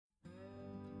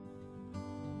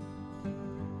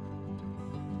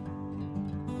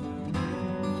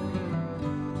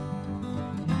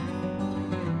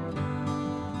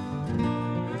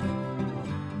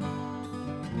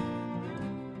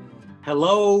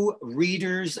Hello,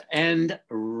 readers and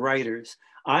writers.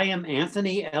 I am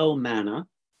Anthony L. Manna,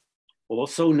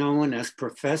 also known as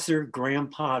Professor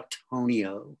Grandpa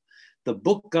Tonio, the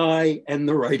book guy and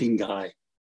the writing guy.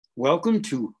 Welcome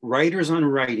to Writers on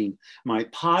Writing, my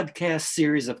podcast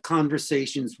series of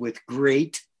conversations with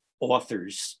great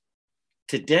authors.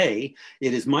 Today,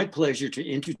 it is my pleasure to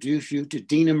introduce you to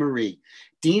Dina Marie.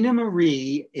 Dina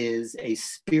Marie is a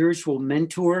spiritual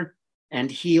mentor and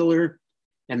healer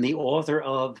and the author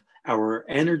of Our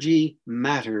Energy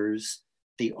Matters,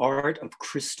 The Art of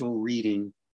Crystal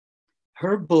Reading.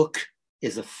 Her book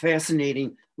is a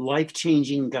fascinating,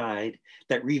 life-changing guide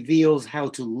that reveals how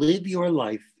to live your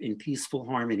life in peaceful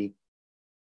harmony.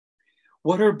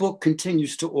 What her book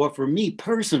continues to offer me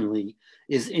personally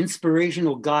is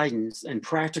inspirational guidance and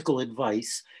practical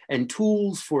advice and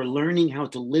tools for learning how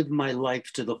to live my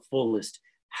life to the fullest,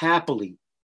 happily,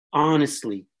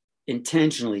 honestly,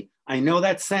 intentionally. I know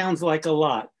that sounds like a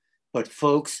lot, but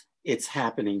folks, it's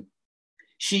happening.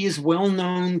 She is well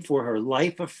known for her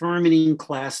life-affirming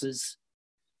classes,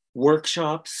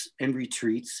 workshops, and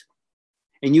retreats.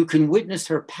 And you can witness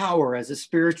her power as a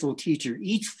spiritual teacher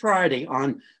each Friday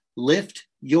on Lift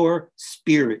Your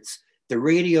Spirits, the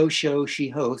radio show she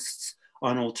hosts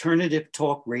on Alternative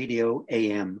Talk Radio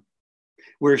AM,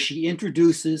 where she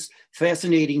introduces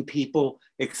fascinating people,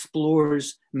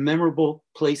 explores memorable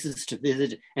places to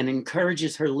visit, and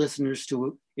encourages her listeners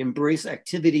to embrace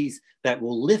activities that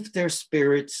will lift their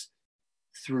spirits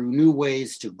through new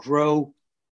ways to grow,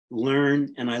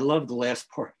 learn, and I love the last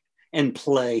part, and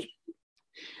play.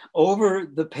 Over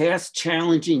the past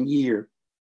challenging year,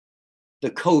 the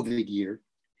COVID year,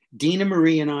 Dina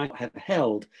Marie and I have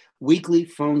held weekly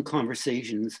phone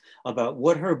conversations about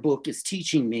what her book is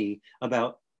teaching me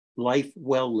about life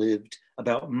well lived,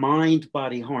 about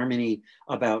mind-body harmony,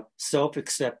 about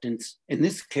self-acceptance, in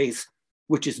this case,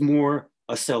 which is more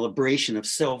a celebration of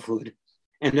selfhood,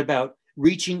 and about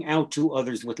reaching out to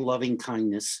others with loving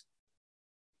kindness.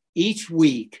 Each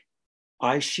week,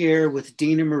 I share with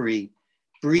Dina Marie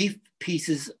brief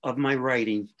pieces of my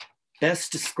writing,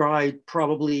 best described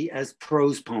probably as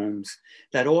prose poems,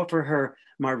 that offer her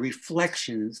my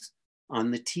reflections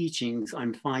on the teachings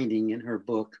I'm finding in her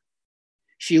book.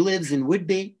 She lives in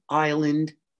Whidbey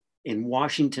Island in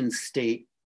Washington State.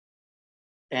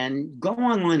 And go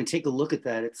online and take a look at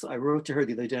that. I wrote to her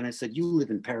the other day and I said, you live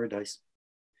in paradise.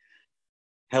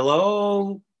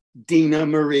 Hello, Dina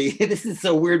Marie. This is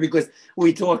so weird because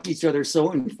we talk to each other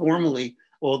so informally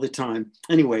all the time.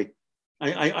 Anyway,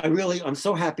 I'm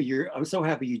so happy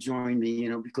you joined me,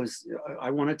 because I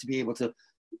wanted to be able to,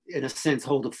 in a sense,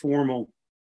 hold a formal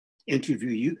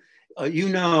interview. You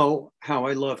know how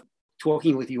I love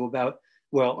talking with you about,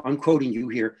 well, I'm quoting you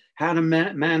here, how to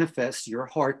manifest your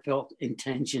heartfelt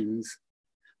intentions.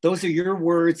 Those are your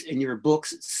words in your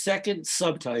book's second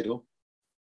subtitle.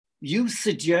 You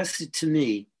suggested to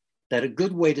me that a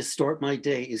good way to start my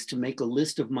day is to make a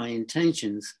list of my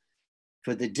intentions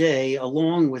for the day,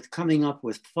 along with coming up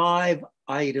with 5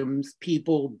 items,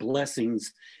 people,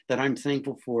 blessings that I'm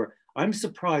thankful for. I'm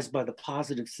surprised by the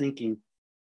positive thinking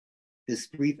this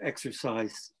brief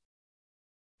exercise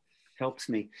helps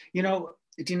me.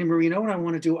 Dina Marie, you know what I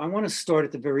want to do? I want to start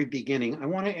at the very beginning. I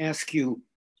want to ask you,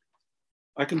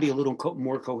 I can be a little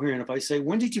more coherent if I say,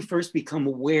 when did you first become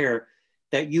aware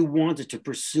that you wanted to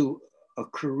pursue a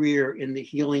career in the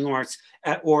healing arts,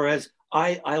 or as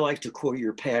I like to call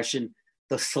your passion,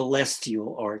 the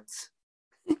celestial arts?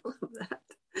 I love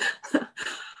that.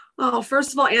 Oh,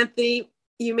 first of all, Anthony,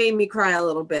 you made me cry a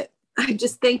little bit. I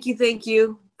just thank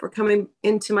you for coming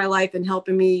into my life and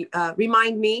helping me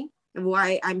remind me of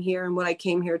why I'm here and what I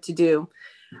came here to do.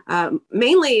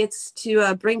 Mainly it's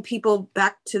to bring people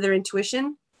back to their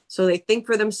intuition so they think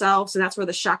for themselves, and that's where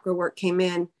the chakra work came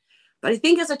in. But I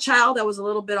think as a child, I was a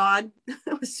little bit odd.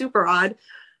 It was super odd.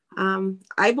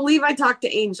 I believe I talked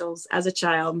to angels as a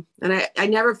child, and I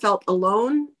never felt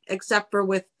alone except for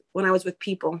when I was with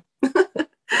people.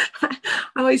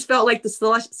 I always felt like the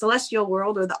celestial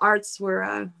world or the arts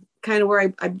were kind of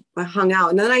where I hung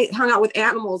out. And then I hung out with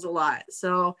animals a lot.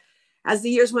 So as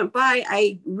the years went by,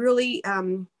 I really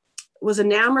was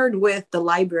enamored with the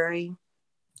library.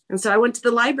 And so I went to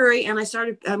the library and I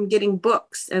started getting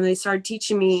books, and they started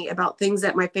teaching me about things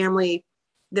that my family,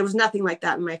 there was nothing like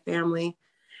that in my family.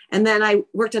 And then I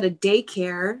worked at a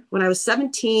daycare when I was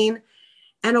 17,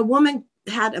 and a woman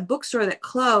had a bookstore that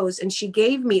closed, and she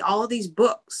gave me all these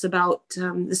books about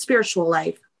the spiritual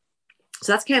life.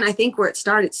 So that's kind of, I think, where it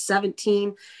started,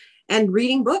 17, and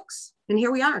reading books. And here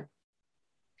we are,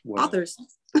 wow. Authors.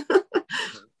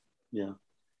 Yeah.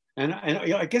 And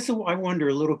I guess I wonder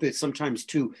a little bit sometimes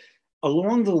too,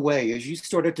 along the way, as you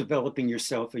started developing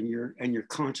yourself and your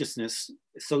consciousness,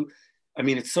 so I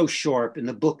mean, it's so sharp in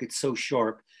the book. It's so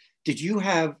sharp. Did you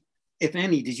have, if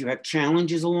any, did you have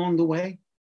challenges along the way?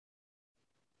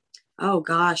 Oh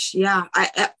gosh, yeah.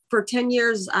 For 10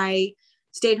 years, I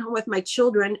stayed home with my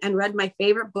children and read my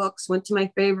favorite books. Went to my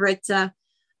favorite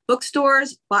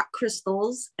bookstores, bought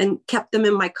crystals, and kept them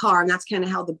in my car. And that's kind of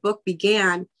how the book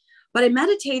began. But I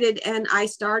meditated and I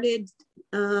started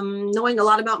knowing a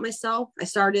lot about myself. I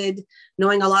started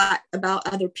knowing a lot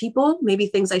about other people, maybe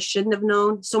things I shouldn't have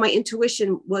known. So my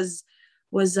intuition was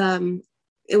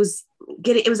it was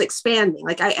expanding.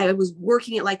 Like I was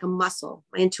working it like a muscle,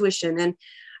 my intuition. And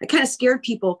I kind of scared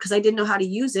people because I didn't know how to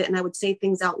use it. And I would say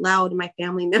things out loud and my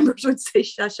family members would say,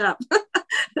 shush up.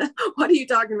 What are you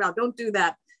talking about? Don't do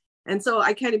that. And so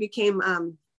I kind of became a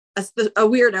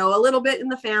weirdo a little bit in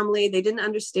the family. They didn't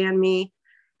understand me.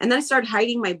 And then I started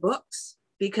hiding my books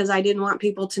because I didn't want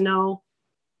people to know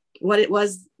what it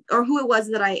was or who it was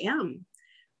that I am,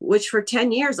 which for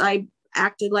 10 years, I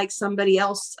acted like somebody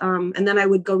else. And then I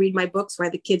would go read my books while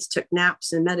the kids took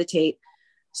naps and meditate.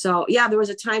 So yeah, there was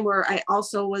a time where I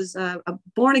also was a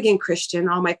born again Christian.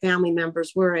 All my family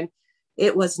members were, and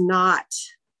it was not,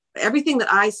 everything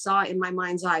that I saw in my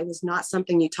mind's eye was not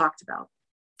something you talked about.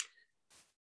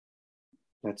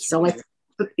 That's so right.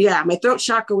 My throat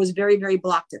chakra was very, very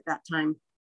blocked at that time.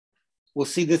 Well,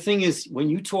 see, the thing is, when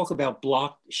you talk about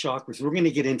blocked chakras, we're going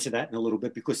to get into that in a little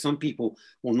bit because some people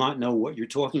will not know what you're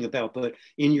talking about. But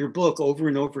in your book, over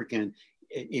and over again,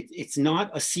 it's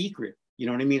not a secret. You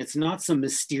know what I mean? It's not some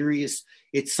mysterious,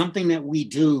 it's something that we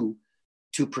do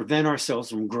to prevent ourselves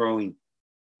from growing,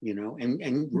 you know,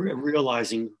 and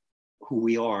realizing who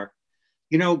we are.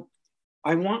 You know,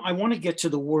 I want to get to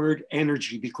the word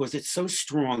energy because it's so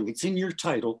strong. It's in your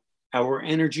title, Our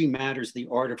Energy Matters, the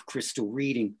Art of Crystal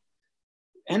Reading.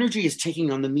 Energy is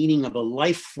taking on the meaning of a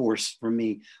life force for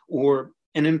me, or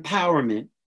an empowerment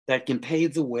that can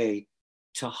pave the way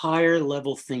to higher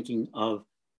level thinking of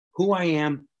who I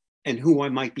am and who I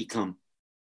might become.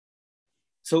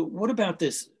 So what about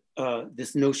this,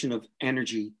 this notion of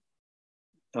energy?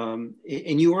 In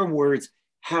your words,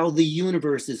 how the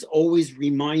universe is always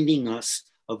reminding us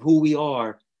of who we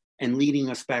are and leading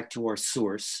us back to our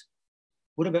source.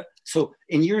 What about, so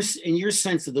in your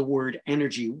sense of the word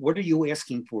energy, what are you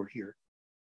asking for here?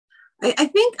 I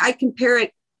think I compare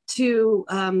it to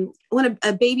when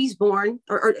a baby's born,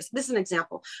 or this is an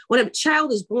example, when a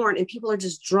child is born and people are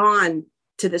just drawn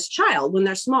to this child when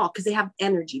they're small because they have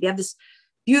energy. They have this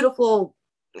beautiful,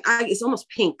 it's almost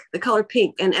pink, the color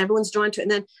pink, and everyone's drawn to it.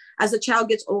 And then as the child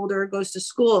gets older, goes to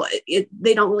school,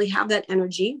 they don't really have that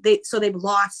energy. So they've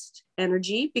lost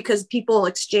energy because people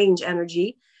exchange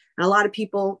energy. And a lot of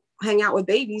people hang out with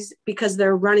babies because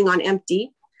they're running on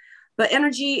empty. But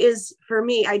energy is, for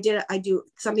me, I do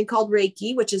something called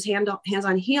Reiki, which is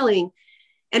hands-on healing.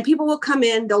 And people will come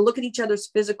in, they'll look at each other's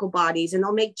physical bodies and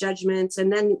they'll make judgments.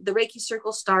 And then the Reiki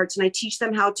circle starts and I teach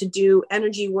them how to do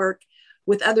energy work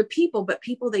with other people, but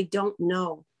people they don't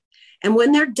know. And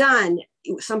when they're done,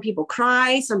 some people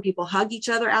cry, some people hug each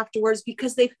other afterwards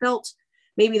because they felt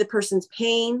maybe the person's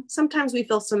pain. Sometimes we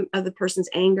feel some of the person's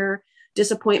anger,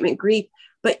 disappointment, grief,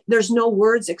 but there's no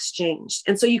words exchanged.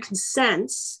 And so you can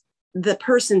sense the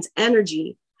person's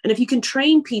energy. And if you can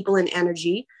train people in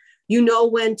energy, you know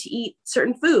when to eat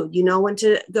certain food, you know when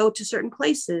to go to certain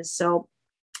places. So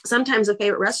sometimes a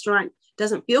favorite restaurant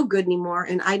doesn't feel good anymore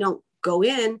and I don't go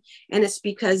in, and it's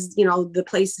because, you know, the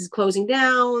place is closing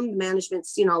down,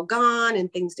 management's, you know, gone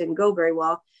and things didn't go very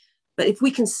well. But if we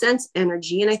can sense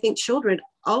energy, and I think children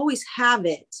always have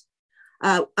it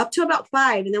up to about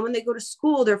 5. And then when they go to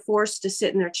school, they're forced to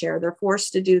sit in their chair. They're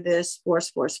forced to do this,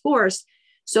 force.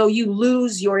 So you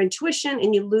lose your intuition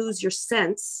and you lose your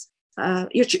sense.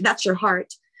 That's your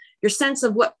heart, your sense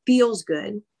of what feels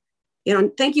good. You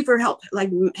know, thank you for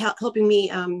helping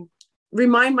me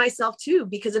remind myself too,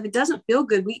 because if it doesn't feel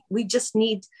good, we just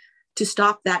need to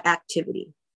stop that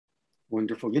activity.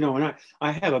 Wonderful. You know, and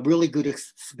I have a really good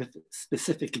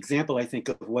specific example, I think,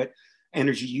 of what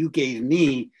energy you gave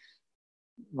me,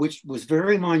 which was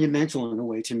very monumental in a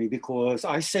way to me, because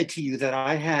I said to you that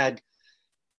I had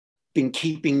been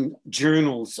keeping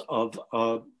journals of,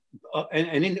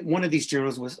 and in one of these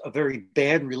journals was a very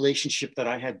bad relationship that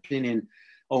I had been in,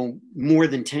 more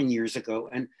than 10 years ago.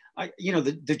 And I, you know,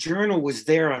 the journal was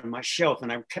there on my shelf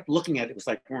and I kept looking at it. It was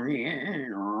like,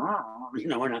 you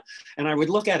know, and I would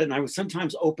look at it and I would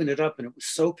sometimes open it up and it was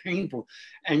so painful.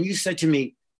 And you said to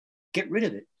me, get rid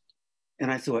of it. And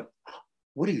I thought,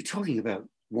 what are you talking about?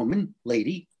 Woman,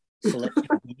 lady, celestial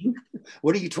being?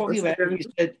 What are you talking about? And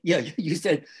you said, yeah, you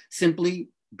said simply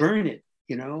burn it.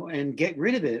 and get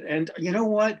rid of it. And you know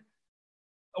what?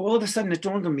 All of a sudden it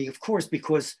dawned on me, of course,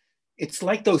 because it's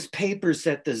like those papers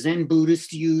that the Zen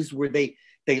Buddhists use, where they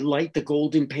light the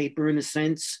golden paper in a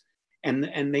sense, and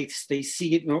they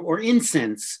see it, or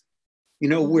incense,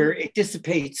 where it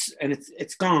dissipates and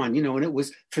it's gone, and it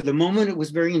was, for the moment, it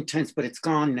was very intense, but it's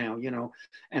gone now,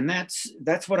 and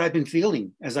that's what I've been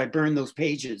feeling as I burn those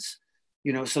pages,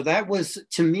 so that was,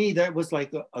 to me, that was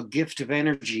like a gift of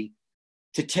energy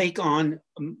to take on,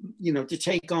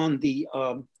 the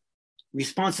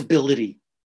responsibility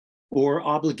or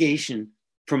obligation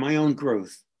for my own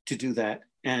growth to do that.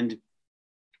 And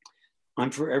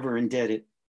I'm forever indebted.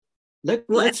 Yeah,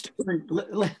 go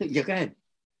ahead.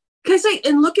 Can I say,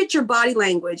 and look at your body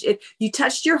language. If you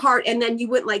touched your heart and then you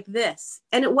went like this,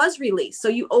 and it was released. So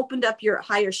you opened up your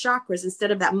higher chakras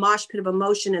instead of that mosh pit of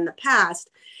emotion in the past.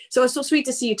 So it's so sweet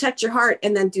to see you touch your heart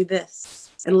and then do this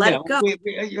and let it go.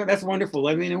 That's wonderful.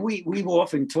 I mean, we've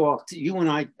often talked, you and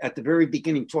I at the very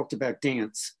beginning talked about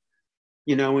dance,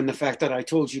 and the fact that I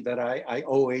told you that I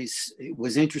always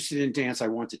was interested in dance. I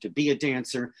wanted to be a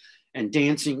dancer and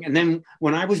dancing. And then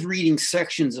when I was reading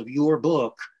sections of your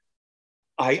book,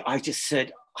 I just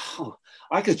said, oh,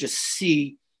 I could just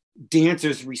see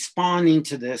dancers responding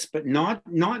to this, but not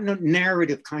in a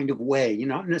narrative kind of way,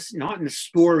 not in a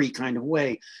story kind of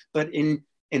way, but in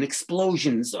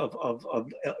explosions of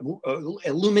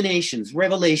illuminations,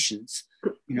 revelations,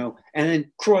 and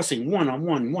then crossing one on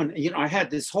one. I had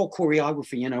this whole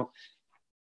choreography, and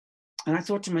I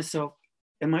thought to myself,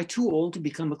 am I too old to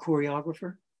become a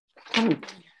choreographer?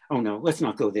 Oh no, let's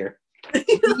not go there.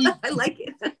 I like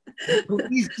it.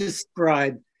 Please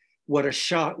describe what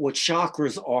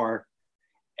chakras are,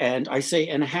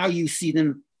 and how you see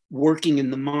them working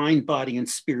in the mind, body, and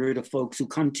spirit of folks who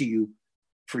come to you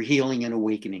for healing and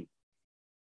awakening.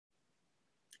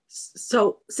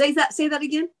 So say that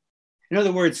again. In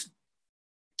other words,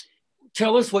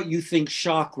 tell us what you think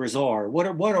chakras are. What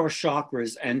are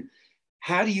chakras, and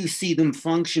how do you see them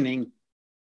functioning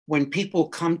when people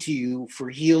come to you for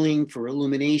healing, for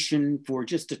illumination, for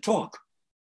just to talk?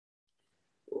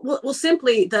 Well,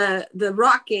 simply the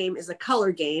rock game is a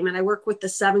color game, and I work with the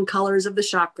 7 colors of the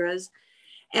chakras,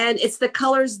 and it's the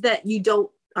colors that you don't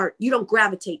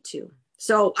gravitate to.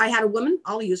 So I had a woman,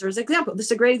 I'll use her as an example. This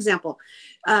is a great example.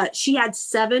 She had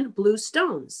 7 blue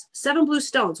stones,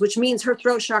 which means her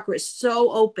throat chakra is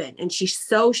so open and she's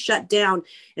so shut down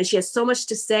and she has so much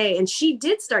to say. And she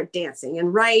did start dancing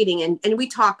and writing, and we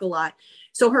talk a lot.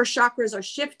 So her chakras are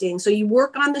shifting. So you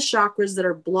work on the chakras that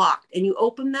are blocked and you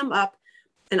open them up,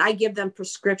 and I give them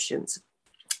prescriptions.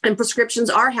 And prescriptions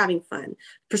are having fun.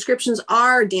 Prescriptions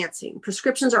are dancing.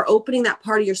 Prescriptions are opening that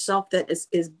part of yourself that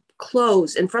is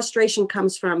closed, and frustration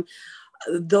comes from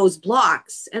those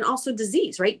blocks, and also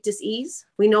disease, right? Disease.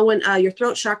 We know when your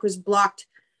throat chakra is blocked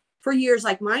for years,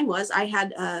 like mine was. I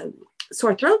had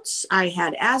sore throats. I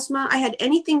had asthma. I had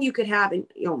anything you could have, and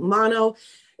mono.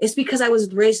 It's because I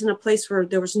was raised in a place where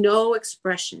there was no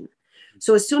expression.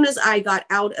 So as soon as I got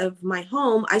out of my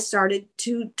home, I started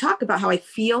to talk about how I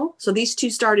feel. So these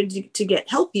two started to get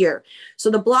healthier.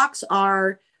 So the blocks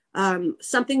are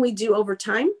something we do over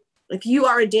time. If you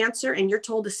are a dancer and you're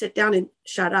told to sit down and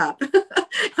shut up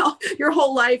your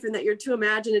whole life, and that you're too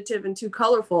imaginative and too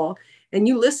colorful, and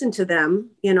you listen to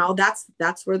them,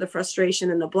 that's where the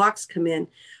frustration and the blocks come in.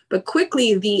 But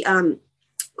quickly, the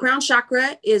crown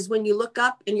chakra is when you look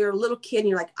up and you're a little kid and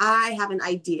you're like, I have an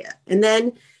idea. And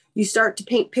then you start to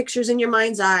paint pictures in your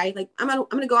mind's eye. Like, I'm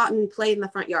going to go out and play in the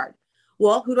front yard.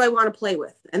 Well, who do I want to play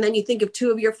with? And then you think of 2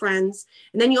 of your friends,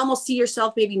 and then you almost see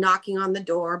yourself maybe knocking on the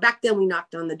door. Back then we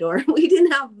knocked on the door. We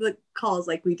didn't have the calls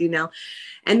like we do now.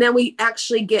 And then we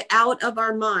actually get out of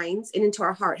our minds and into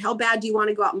our heart. How bad do you want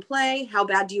to go out and play? How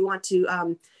bad do you want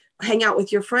to hang out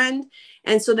with your friend?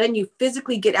 And so then you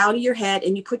physically get out of your head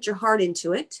and you put your heart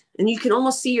into it. And you can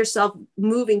almost see yourself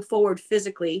moving forward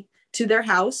physically to their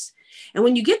house. And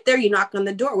when you get there, you knock on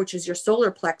the door, which is your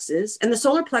solar plexus. And the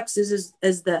solar plexus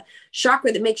is the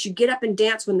chakra that makes you get up and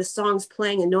dance when the song's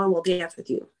playing, and no one will dance with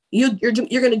you. You're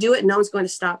going to do it, and no one's going to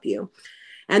stop you.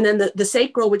 And then the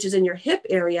sacral, which is in your hip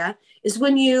area, is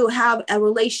when you have a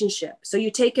relationship. So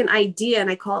you take an idea, and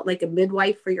I call it like a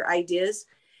midwife for your ideas,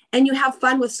 and you have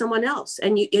fun with someone else.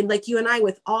 And like you and I,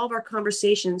 with all of our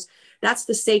conversations, that's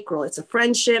the sacral. It's a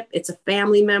friendship. It's a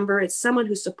family member. It's someone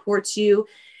who supports you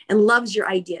and loves your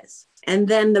ideas. And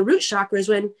then the root chakra is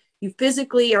when you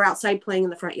physically are outside playing in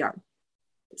the front yard.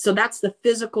 So that's the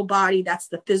physical body. That's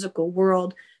the physical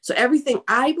world. So everything,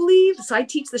 I believe, so I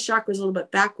teach the chakras a little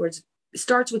bit backwards. It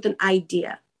starts with an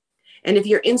idea. And if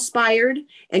you're inspired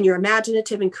and you're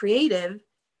imaginative and creative,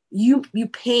 you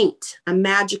paint a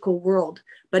magical world.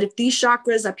 But if these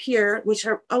chakras up here, which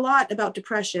are a lot about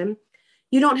depression,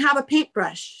 you don't have a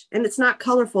paintbrush and it's not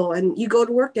colorful, and you go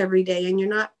to work every day and you're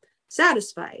not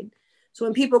satisfied. So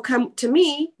when people come to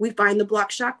me, we find the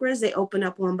block chakras, they open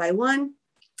up one by one,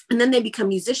 and then they become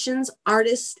musicians,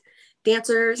 artists,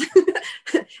 dancers,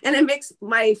 and it makes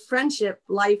my friendship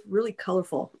life really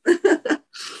colorful. I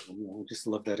just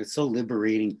love that. It's so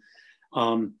liberating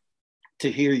to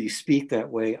hear you speak that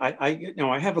way.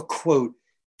 I have a quote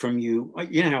from you.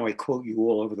 You know how I quote you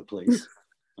all over the place.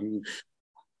 I mean,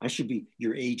 I should be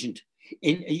your agent.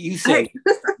 And you say,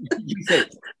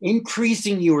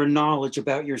 increasing your knowledge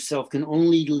about yourself can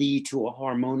only lead to a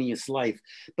harmonious life.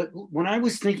 But when I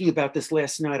was thinking about this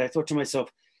last night, I thought to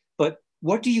myself, but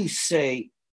what do you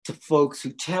say to folks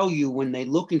who tell you when they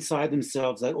look inside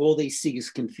themselves that all they see is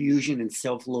confusion and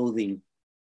self-loathing?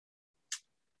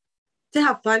 To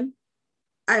have fun.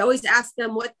 I always ask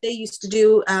them what they used to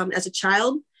do as a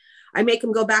child. I make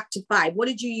them go back to 5. What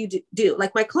did you do?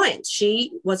 Like my client,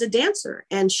 she was a dancer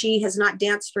and she has not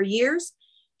danced for years.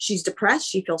 She's depressed.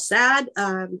 She feels sad.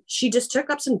 She just took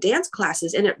up some dance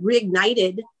classes and it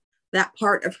reignited that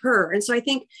part of her. And so I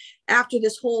think after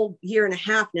this whole year and a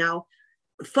half now,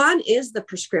 fun is the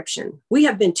prescription. We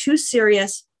have been too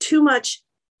serious, too much,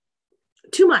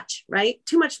 right?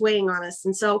 Too much weighing on us.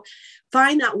 And so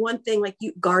find that one thing, like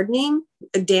you gardening.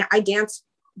 I dance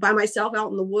by myself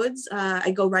out in the woods.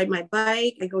 I go ride my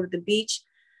bike. I go to the beach.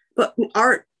 But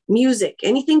art, music,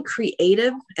 anything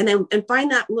creative, and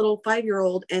find that little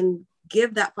 5-year-old and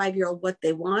give that 5-year-old what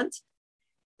they want.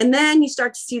 And then you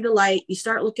start to see the light. You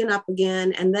start looking up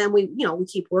again, and then we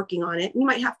keep working on it. You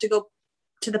might have to go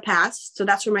to the past. So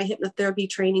that's where my hypnotherapy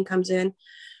training comes in.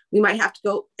 We might have to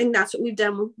go, and that's what we've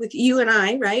done with you and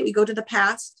I, right? We go to the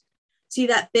past, see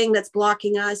that thing that's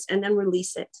blocking us, and then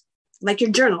release it, like your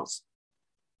journals.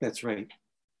 That's right.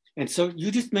 And so you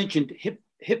just mentioned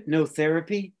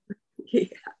hypnotherapy. Yeah.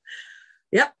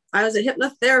 Yep. I was a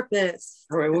hypnotherapist.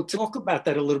 All right. We'll talk about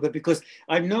that a little bit, because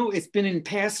I know it's been in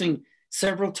passing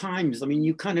several times. I mean,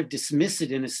 you kind of dismiss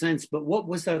it in a sense, but what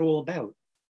was that all about?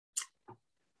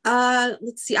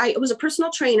 Let's see. I was a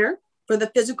personal trainer for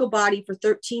the physical body for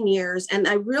 13 years. And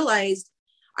I realized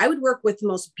I would work with the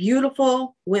most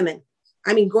beautiful women.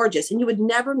 I mean, gorgeous. And you would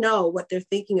never know what they're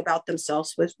thinking about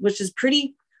themselves, which is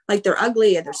pretty, like they're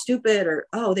ugly or they're stupid or,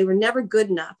 oh, they were never good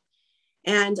enough.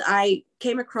 And I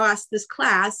came across this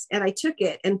class and I took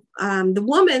it. And the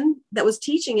woman that was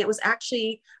teaching it was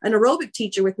actually an aerobic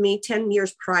teacher with me 10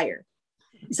 years prior.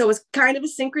 So it was kind of a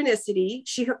synchronicity.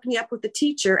 She hooked me up with the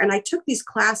teacher and I took these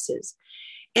classes.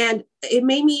 And it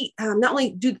made me not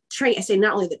only train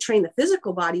the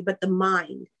physical body, but the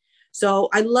mind. So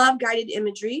I love guided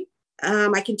imagery.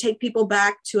 I can take people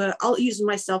back to I'll use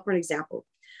myself for an example.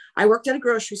 I worked at a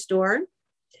grocery store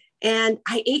and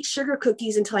I ate sugar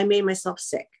cookies until I made myself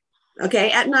sick.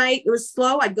 Okay. At night, it was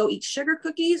slow. I'd go eat sugar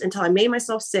cookies until I made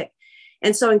myself sick.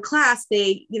 And so in class,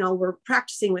 they, were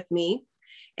practicing with me,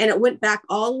 and it went back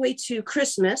all the way to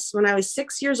Christmas when I was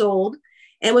 6 years old.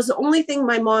 And it was the only thing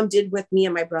my mom did with me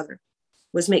and my brother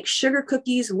was make sugar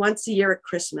cookies once a year at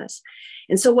Christmas.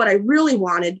 And so what I really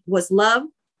wanted was love,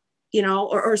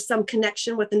 or some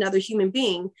connection with another human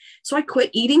being. So I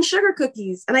quit eating sugar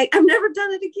cookies and I've never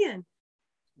done it again.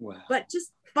 Wow. But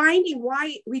just finding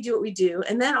why we do what we do.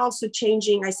 And then also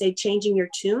changing your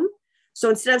tune. So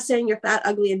instead of saying you're fat,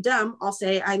 ugly, and dumb, I'll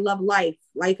say, I love life.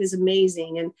 Life is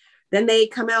amazing. And then they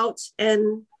come out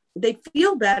and they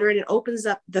feel better, and it opens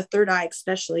up the third eye,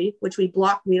 especially, which we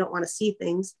block. We don't want to see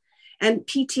things. And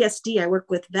PTSD, I work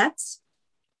with vets.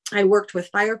 I worked with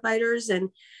firefighters, and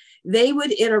they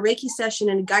would, in a Reiki session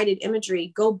and guided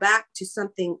imagery, go back to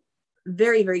something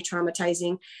very, very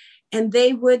traumatizing, and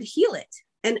they would heal it.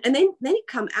 And then they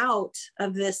come out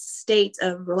of this state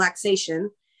of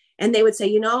relaxation, and they would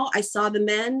say, I saw the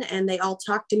men and they all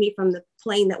talked to me from the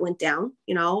plane that went down,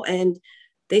 and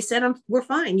they said, we're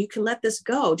fine. You can let this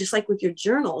go, just like with your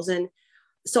journals. And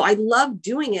so I love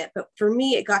doing it. But for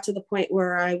me, it got to the point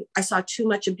where I saw too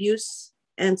much abuse.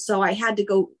 And so I had to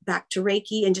go back to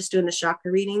Reiki and just doing the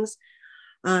chakra readings.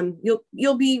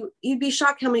 You'd be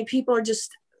shocked how many people are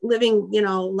just living,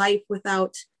 life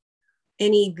without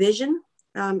any vision.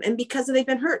 And because they've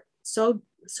been hurt so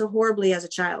horribly as a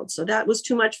child. So that was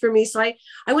too much for me. So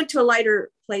I went to a lighter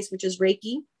place, which is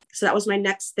Reiki. So that was my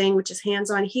next thing, which is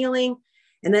hands-on healing.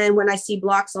 And then when I see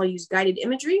blocks, I'll use guided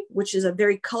imagery, which is a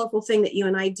very colorful thing that you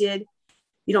and I did.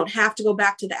 You don't have to go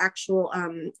back to the actual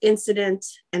incident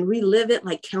and relive it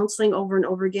like counseling over and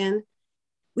over again.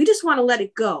 We just want to let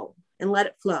it go and let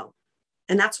it flow.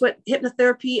 And that's what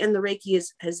hypnotherapy and the Reiki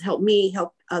has helped me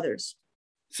help others.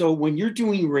 So when you're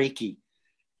doing Reiki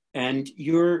and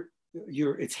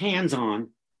it's hands-on,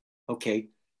 okay.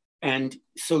 And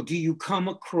so do you come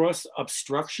across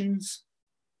obstructions?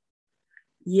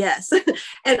 Yes.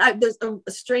 And there's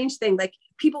a strange thing, like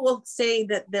people will say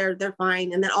that they're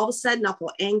fine, and then all of a sudden I'll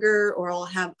feel anger, or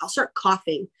I'll start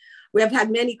coughing. We have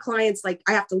had many clients, like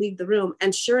I have to leave the room,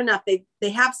 and sure enough, they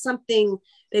have something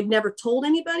they've never told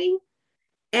anybody.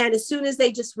 And as soon as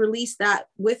they just release that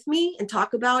with me and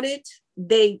talk about it,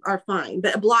 they are fine.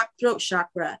 But a blocked throat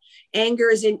chakra, anger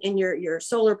is in your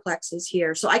solar plexus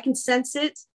here. So I can sense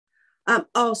it.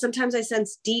 Sometimes I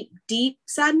sense deep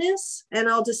sadness, and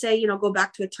I'll just say, go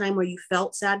back to a time where you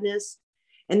felt sadness.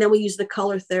 And then we use the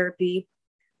color therapy.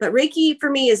 But Reiki for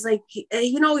me is like,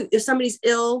 if somebody's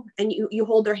ill and you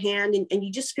hold their hand and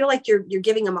you just feel like you're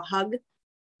giving them a hug,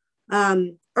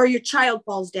 or your child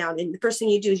falls down and the first thing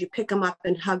you do is you pick them up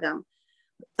and hug them.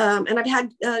 And I've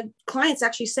had clients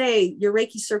actually say your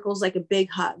Reiki circle is like a big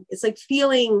hug. It's like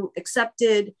feeling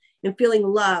accepted and feeling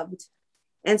loved.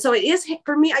 And so it is,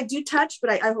 for me, I do touch, but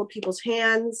I hold people's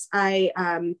hands. I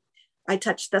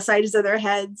touch the sides of their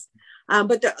heads.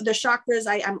 But the chakras,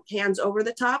 I'm hands over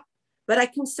the top, but I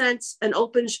can sense an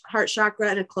open heart chakra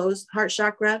and a closed heart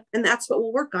chakra. And that's what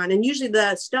we'll work on. And usually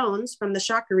the stones from the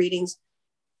chakra readings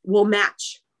will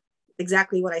match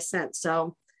exactly what I sense.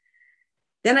 So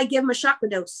then I give them a chakra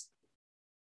dose.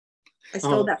 I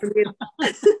stole that from you.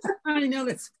 I know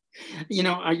that's,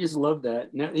 I just love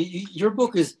that. Now, your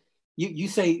book is, you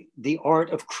say the art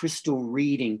of crystal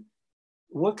reading.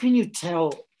 What can you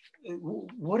tell?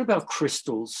 What about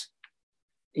crystals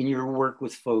in your work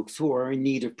with folks who are in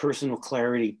need of personal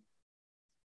clarity?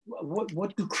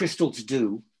 What do crystals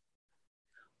do?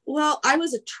 Well, I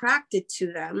was attracted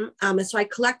to them. And so I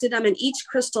collected them, and each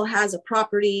crystal has a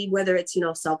property, whether it's,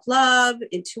 self-love,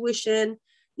 intuition.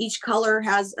 Each color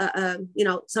has,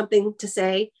 something to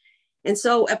say. And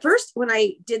so at first, when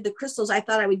I did the crystals, I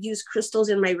thought I would use crystals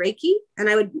in my Reiki, and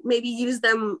I would maybe use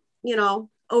them,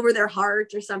 over their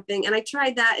heart or something. And I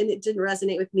tried that and it didn't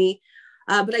resonate with me.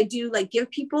 But I do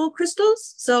give people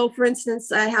crystals. So for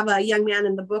instance, I have a young man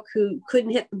in the book who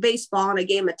couldn't hit the baseball, and I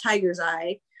gave him a tiger's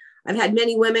eye. I've had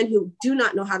many women who do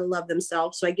not know how to love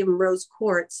themselves, so I give them rose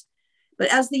quartz.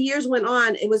 But as the years went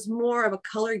on, it was more of a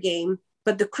color game.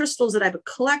 But the crystals that I've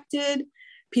collected,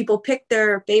 people pick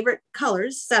their favorite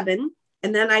colors, 7,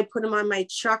 and then I put them on my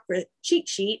chakra cheat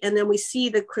sheet. And then we see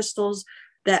the crystals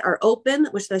that are open,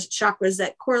 which the chakras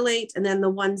that correlate, and then the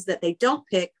ones that they don't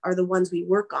pick are the ones we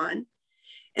work on.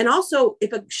 And also,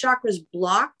 if a chakra is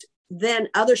blocked, then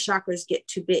other chakras get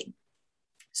too big.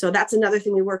 So that's another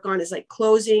thing we work on, is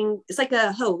closing. It's like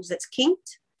a hose that's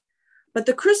kinked. But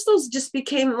the crystals just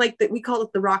became we call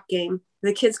it the rock game.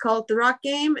 The kids call it the rock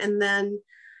game. And then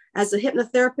as a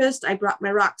hypnotherapist, I brought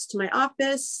my rocks to my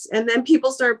office, and then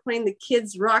people started playing the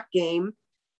kids' rock game.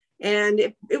 And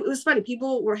it was funny.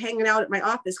 People were hanging out at my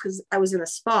office because I was in a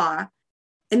spa,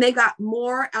 and they got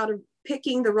more out of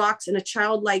picking the rocks in a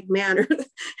childlike manner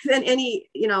than any,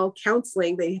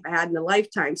 counseling they've had in a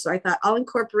lifetime. So I thought I'll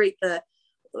incorporate the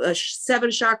 7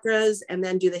 chakras and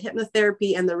then do the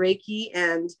hypnotherapy and the Reiki,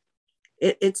 and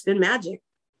it's been magic.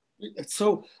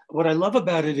 So what I love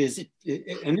about it is,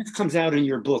 and this comes out in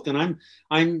your book, and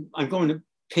I'm going to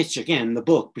pitch again the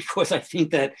book, because I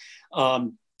think that a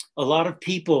lot of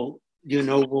people,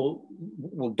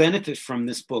 will benefit from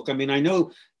this book. I mean, I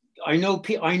know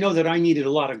that I needed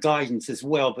a lot of guidance as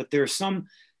well, but there's some,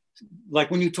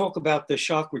 like when you talk about the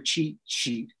chakra cheat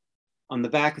sheet on the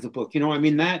back of the book,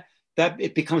 that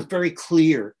it becomes very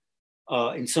clear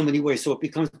in so many ways. So it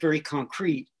becomes very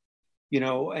concrete,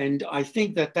 and I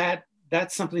think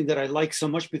that's something that I like so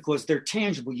much, because they're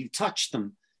tangible. You touch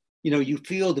them, you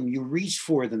feel them, you reach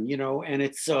for them, and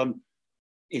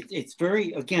it's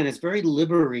very, again, it's very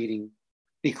liberating,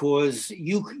 because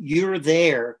you're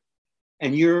there,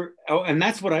 and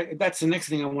that's the next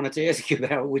thing I wanted to ask you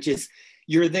about, which is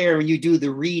you're there and you do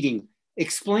the reading.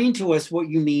 Explain to us what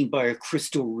you mean by a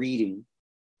crystal reading.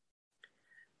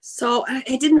 So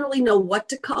I didn't really know what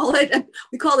to call it.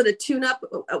 We called it a tune-up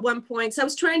at one point. So I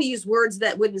was trying to use words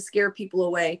that wouldn't scare people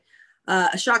away.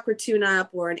 A chakra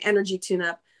tune-up or an energy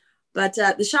tune-up. But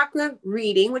the chakra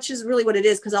reading, which is really what it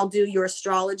is, because I'll do your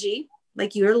astrology.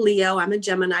 Like you're a Leo, I'm a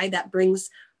Gemini.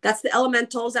 That's the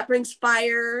elementals. That brings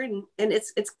fire, and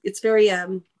it's very how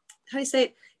do you say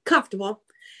it? Comfortable.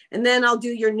 And then I'll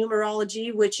do your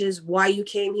numerology, which is why you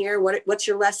came here. What's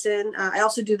your lesson? I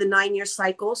also do the 9-year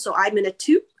cycle. So I'm in a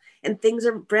 2, and things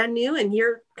are brand new, and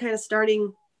you're kind of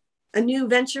starting a new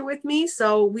venture with me.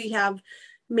 So we have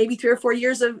maybe 3 or 4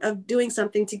 years of doing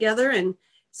something together. And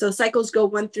So cycles go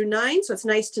 1 through 9. So it's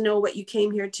nice to know what you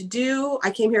came here to do.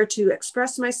 I came here to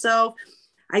express myself.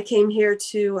 I came here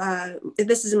to,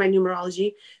 this is in my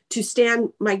numerology, to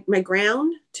stand my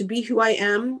ground, to be who I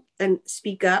am and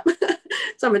speak up.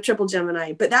 So I'm a triple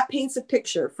Gemini, but that paints a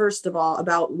picture, first of all,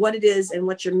 about what it is and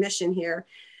what's your mission here.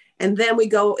 And then we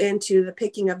go into the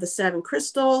picking of the 7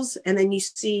 crystals, and then you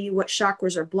see what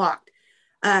chakras are blocked.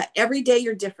 Every day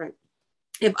you're different.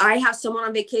 If I have someone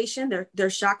on vacation, their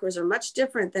chakras are much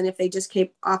different than if they just came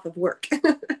off of work.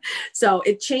 So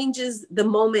it changes the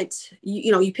moment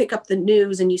you pick up the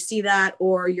news and you see that,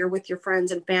 or you're with your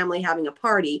friends and family having a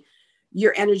party,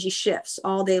 your energy shifts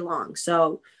all day long.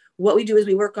 So what we do is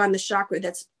we work on the chakra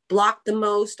that's blocked the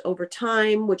most over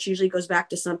time, which usually goes back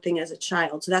to something as a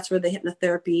child. So that's where the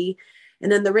hypnotherapy,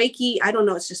 and then the Reiki, I don't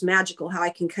know, it's just magical how I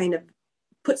can kind of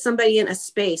put somebody in a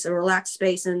space, a relaxed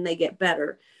space, and they get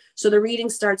better. So the reading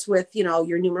starts with,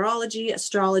 your numerology,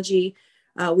 astrology.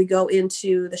 We go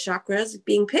into the chakras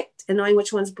being picked and knowing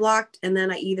which one's blocked. And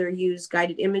then I either use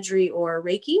guided imagery or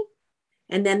Reiki.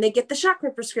 And then they get the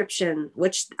chakra prescription,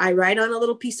 which I write on a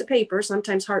little piece of paper,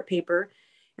 sometimes heart paper.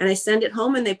 And I send it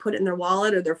home and they put it in their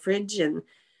wallet or their fridge. And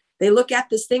they look at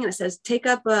this thing and it says, take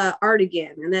up art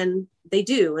again. And then they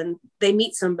do, and they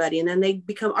meet somebody, and then they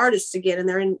become artists again. And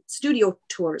they're in studio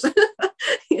tours,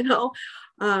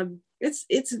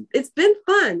 It's been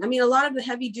fun. I mean, a lot of the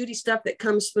heavy duty stuff that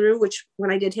comes through, which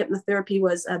when I did hypnotherapy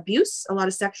was abuse, a lot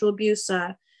of sexual abuse,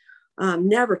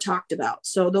 never talked about.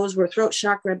 So those were throat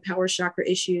chakra and power chakra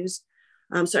issues.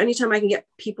 So anytime I can get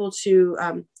people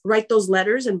to write those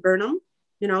letters and burn them,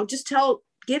 just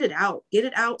get it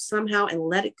out somehow and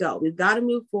let it go. We've got to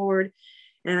move forward.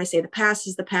 And I say the past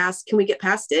is the past. Can we get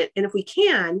past it? And if we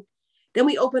can, then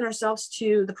we open ourselves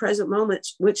to the present moment,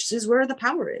 which is where the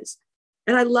power is.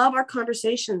 And I love our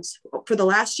conversations. For the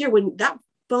last year, when that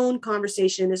phone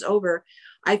conversation is over,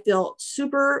 I feel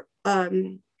super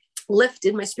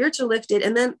lifted, my spirits are lifted.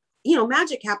 And then,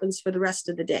 magic happens for the rest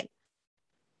of the day.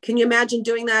 Can you imagine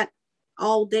doing that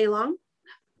all day long?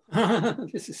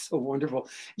 This is so wonderful.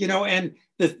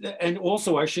 And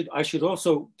also I should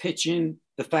also pitch in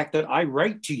the fact that I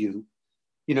write to you.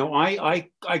 I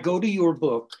go to your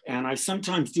book, and I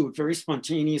sometimes do it very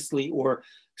spontaneously, or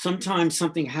sometimes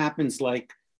something happens,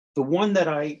 like the one that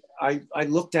I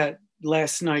looked at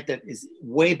last night, that is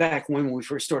way back when we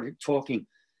first started talking,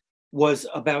 was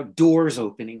about doors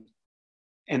opening.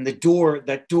 And that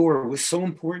door was so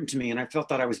important to me. And I felt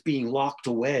that I was being locked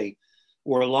away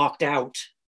or locked out,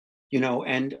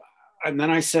 and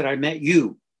then I said, I met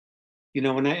you,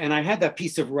 and I had that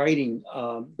piece of writing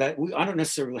that I don't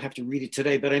necessarily have to read it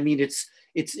today, but I mean,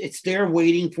 it's there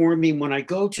waiting for me. When I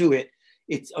go to it,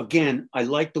 it's, again, I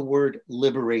like the word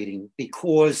liberating,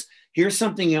 because here's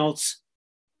something else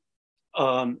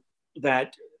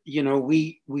that,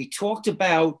 we talked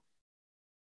about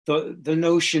the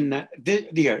notion that,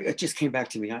 it just came back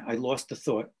to me. I lost the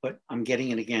thought, but I'm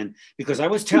getting it again, because I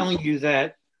was telling you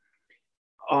that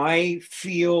I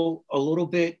feel a little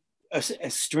bit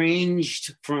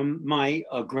estranged from my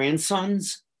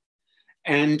grandsons.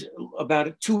 And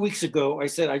about 2 weeks ago, I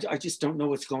said, I just don't know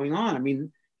what's going on. I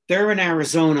mean, they're in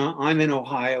Arizona, I'm in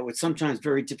Ohio. It's sometimes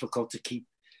very difficult to keep,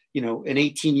 an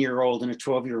 18-year-old and a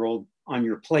 12-year-old on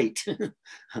your plate,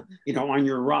 on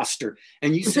your roster.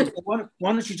 And you said, well,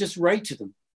 why don't you just write to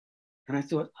them? And I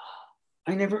thought,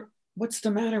 what's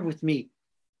the matter with me?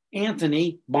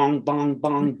 Anthony, bong, bong,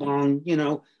 bong, bong,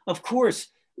 of course,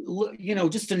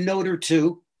 just a note or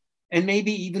two, and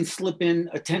maybe even slip in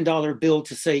a $10 bill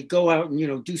to say, go out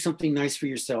and, do something nice for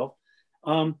yourself.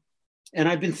 And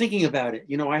I've been thinking about it.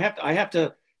 I have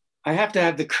to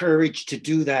have the courage to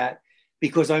do that,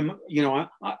 because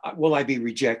will I be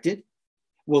rejected?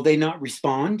 Will they not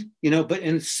respond? But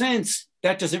in a sense,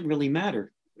 that doesn't really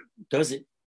matter, does it?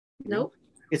 Nope.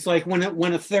 It's like when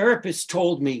a therapist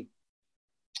told me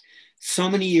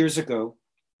so many years ago,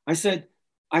 I said,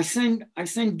 I send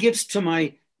gifts to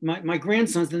my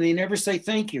grandsons, and they never say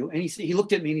thank you. And he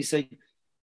looked at me and he said,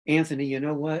 Anthony, you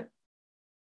know what?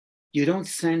 You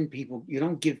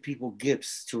don't give people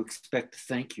gifts to expect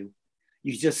thank you.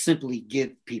 You just simply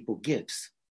give people gifts,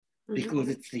 because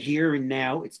it's the here and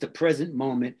now, it's the present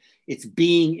moment, it's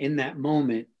being in that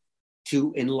moment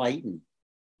to enlighten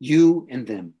you and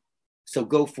them. So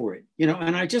go for it,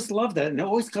 and I just love that. And it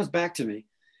always comes back to me.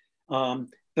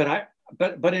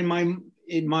 But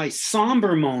in my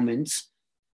somber moments,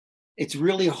 it's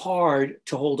really hard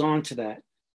to hold on to that.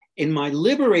 In my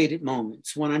liberated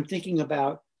moments, when I'm thinking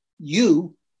about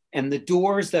you and the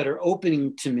doors that are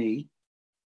opening to me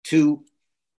to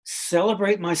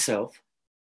celebrate myself,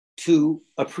 to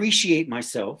appreciate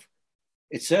myself,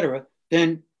 etc.,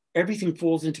 then everything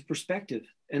falls into perspective.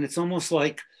 And it's almost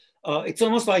like,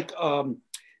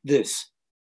 this.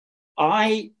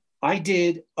 I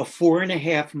did a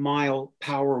 4.5 mile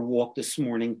power walk this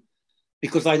morning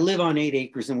because I live on 8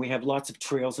 acres and we have lots of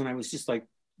trails. And I was just like,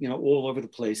 all over the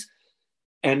place.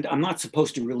 And I'm not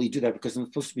supposed to really do that because I'm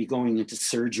supposed to be going into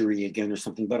surgery again or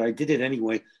something, but I did it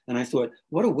anyway. And I thought,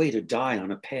 what a way to die on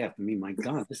a path. I mean, my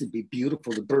God, this would be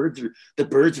beautiful. The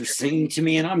birds are singing to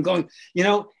me and I'm going,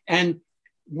 and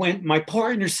when my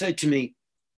partner said to me,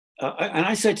 and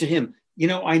I said to him,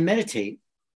 I meditate.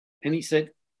 And he said,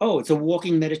 oh, it's a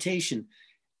walking meditation.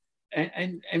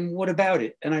 And what about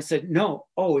it? And I said, no,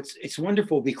 it's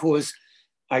wonderful because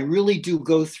I really do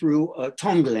go through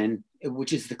Tonglen,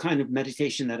 which is the kind of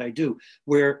meditation that I do,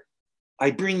 where I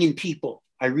bring in people,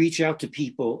 I reach out to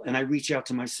people and I reach out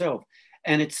to myself.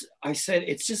 And I said,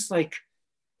 it's just like,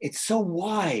 it's so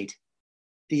wide.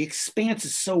 The expanse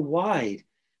is so wide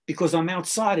because I'm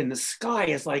outside and the sky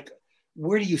is like,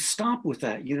 where do you stop with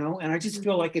that? And I just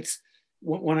feel like it's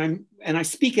and I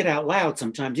speak it out loud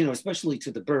sometimes, especially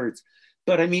to the birds.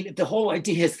 But I mean, the whole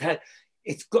idea is that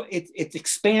it's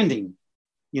expanding.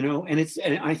 And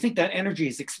I think that energy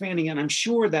is expanding, and I'm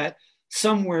sure that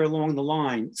somewhere along the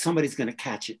line, somebody's going to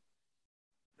catch it.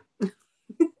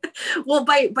 Well,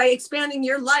 by expanding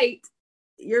your light,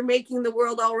 you're making the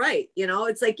world all right.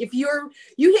 It's like if you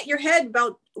hit your head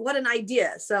about what an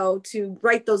idea. So to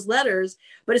write those letters,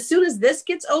 but as soon as this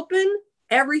gets open,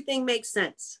 everything makes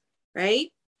sense,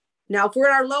 right? Now, if we're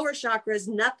in our lower chakras,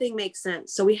 nothing makes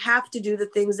sense. So we have to do the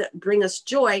things that bring us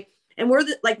joy. And we're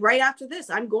like right after this,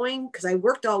 I'm going, because I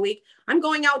worked all week, I'm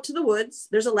going out to the woods.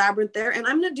 There's a labyrinth there and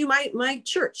I'm going to do my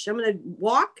church. I'm going to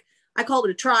walk. I call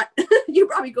it a trot. You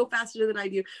probably go faster than I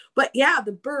do. But yeah,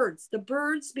 the birds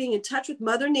being in touch with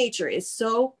Mother Nature it's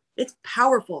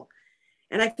powerful.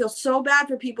 And I feel so bad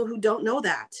for people who don't know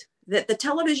that the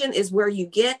television is where you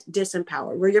get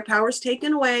disempowered, where your power is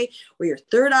taken away, where your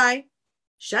third eye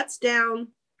shuts down.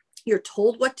 You're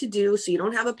told what to do. So you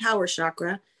don't have a power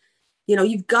chakra.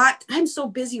 I'm so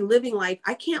busy living life.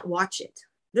 I can't watch it.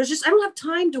 I don't have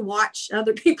time to watch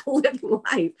other people living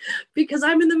life because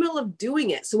I'm in the middle of doing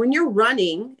it. So when you're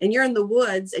running and you're in the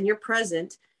woods and you're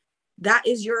present, that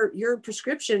is your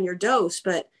prescription, your dose.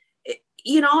 But,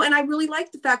 and I really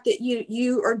like the fact that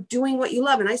you are doing what you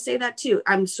love. And I say that too.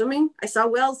 I'm swimming. I saw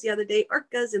whales the other day,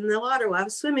 orcas in the water while I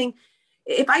was swimming.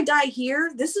 If I die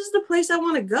here, this is the place I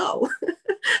want to go.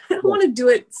 I don't want to do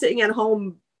it sitting at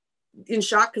home in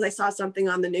shock because I saw something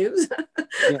on the news.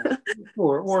 Yeah.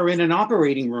 Or in an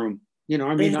operating room,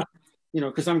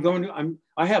 because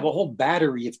I have a whole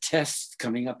battery of tests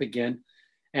coming up again,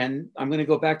 and I'm going to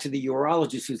go back to the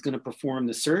urologist who's going to perform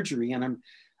the surgery. And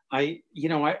I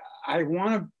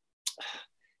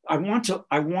want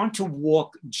to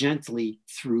walk gently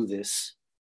through this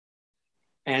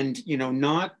and,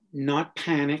 not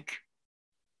panic,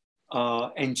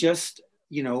 and just,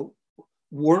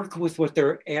 work with what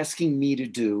they're asking me to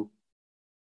do,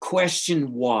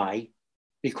 question why,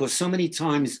 because so many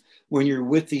times when you're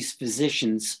with these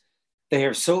physicians, they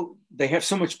have so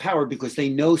much power because they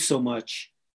know so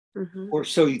much, or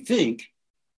so you think,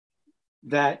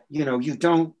 that you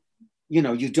don't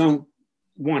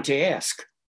want to ask,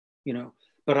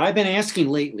 but I've been asking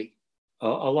lately a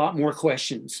lot more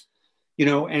questions,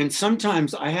 and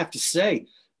sometimes I have to say,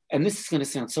 and this is going to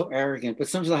sound so arrogant, but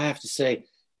sometimes I have to say,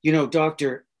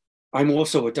 doctor, I'm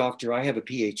also a doctor. I have a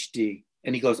PhD.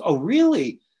 And he goes, oh,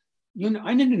 really?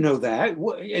 I didn't know that.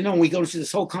 We go into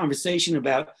this whole conversation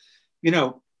about,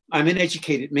 I'm an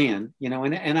educated man,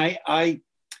 and I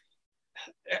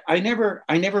never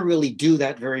really do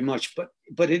that very much,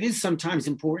 but it is sometimes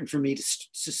important for me to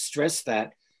stress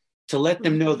that, to let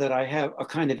them know that I have a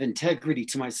kind of integrity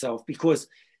to myself, because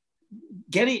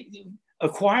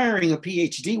acquiring a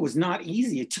PhD was not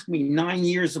easy. It took me 9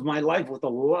 years of my life with a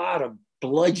lot of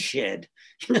bloodshed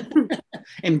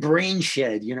and brain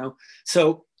shed,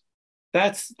 So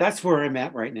that's where I'm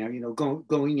at right now,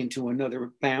 going into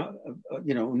another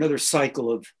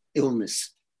cycle of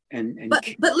illness.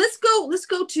 But let's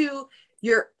go to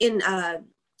your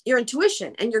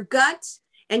intuition and your gut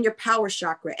and your power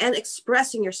chakra and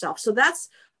expressing yourself. So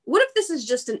what if this is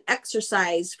just an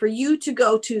exercise for you to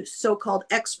go to so-called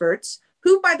experts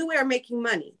who, by the way, are making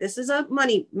money. This is a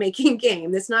money-making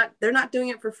game. They're not doing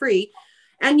it for free.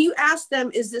 And you ask them,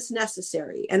 is this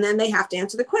necessary? And then they have to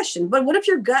answer the question. But what if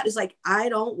your gut is like, I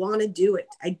don't want to do it.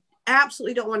 I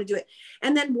absolutely don't want to do it.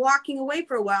 And then walking away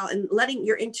for a while and letting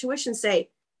your intuition say,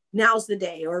 now's the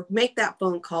day, or make that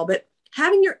phone call. But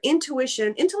having your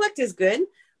intuition, intellect is good,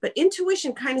 but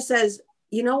intuition kind of says,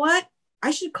 you know what?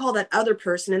 I should call that other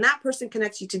person. And that person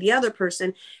connects you to the other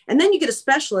person. And then you get a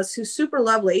specialist who's super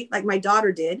lovely, like my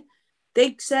daughter did.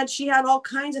 They said she had all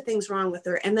kinds of things wrong with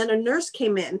her. And then a nurse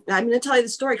came in. I'm going to tell you the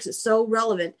story because it's so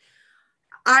relevant.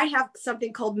 I have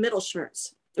something called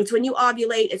Mittelschmerz. It's when you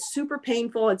ovulate. It's super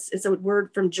painful. It's a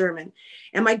word from German.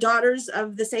 And my daughter's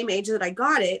of the same age that I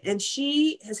got it. And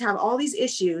she has had all these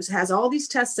issues, has all these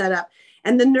tests set up.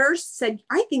 And the nurse said,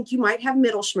 I think you might have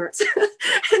Mittelschmerz.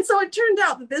 And so it turned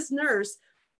out that this nurse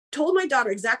told my daughter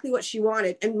exactly what she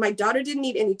wanted. And my daughter didn't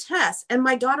need any tests. And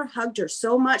my daughter hugged her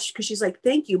so much because she's like,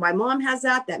 thank you. My mom has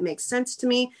that. That makes sense to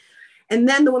me. And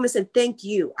then the woman said, thank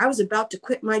you. I was about to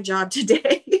quit my job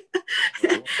today.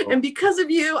 And because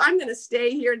of you, I'm going to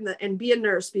stay here and be a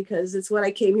nurse because it's what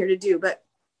I came here to do. But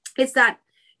it's that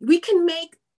we can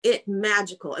make it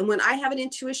magical. And when I have an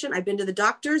intuition, I've been to the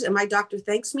doctors and my doctor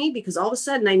thanks me because all of a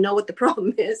sudden I know what the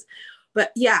problem is.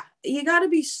 But yeah, you got to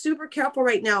be super careful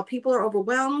right now. People are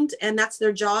overwhelmed and that's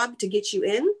their job to get you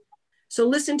in. So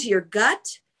listen to your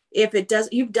gut. If it does,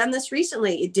 you've done this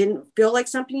recently, it didn't feel like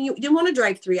something you didn't want to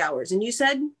drive 3 hours and you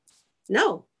said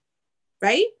no,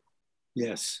 right?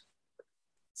 Yes.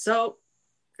 So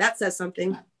that says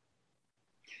something.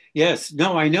 Yes.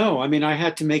 No, I know. I mean, I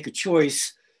had to make a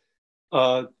choice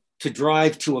to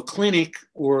drive to a clinic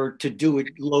or to do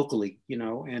it locally,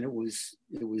 and it was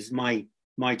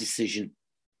my decision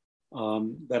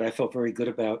that I felt very good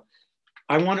about.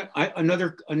 I want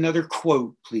another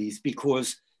quote, please,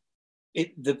 because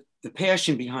the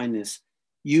passion behind this.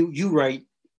 You write,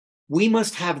 we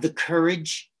must have the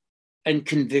courage and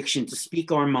conviction to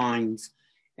speak our minds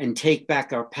and take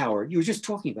back our power. You were just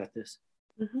talking about this.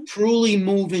 Mm-hmm. Truly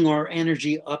moving our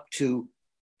energy up to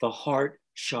the heart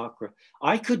chakra.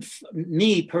 I could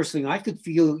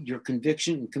feel your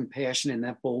conviction and compassion in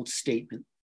that bold statement.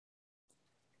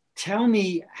 Tell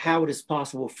me how it is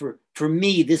possible for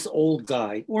me, this old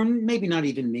guy, or maybe not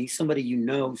even me, somebody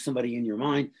somebody in your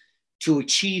mind, to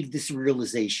achieve this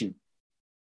realization.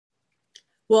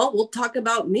 Well, we'll talk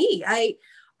about me.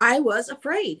 I was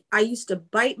afraid. I used to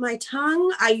bite my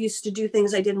tongue. I used to do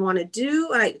things I didn't want to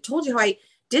do. And I told you how I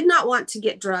did not want to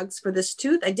get drugs for this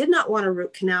tooth. I did not want a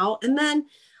root canal. And then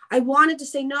I wanted to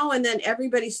say no. And then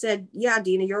everybody said, yeah,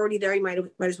 Dina, you're already there. You might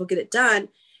as well get it done.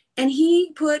 And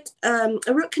he put a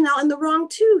root canal in the wrong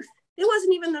tooth. It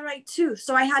wasn't even the right tooth.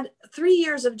 So I had 3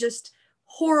 years of just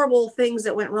horrible things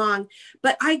that went wrong.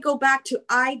 But I go back to,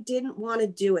 I didn't want to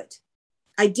do it.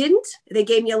 I didn't. They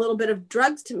gave me a little bit of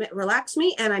drugs to relax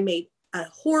me. And I made a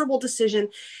horrible decision.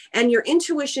 And your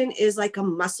intuition is like a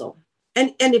muscle.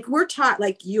 And if we're taught,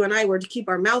 like you and I were, to keep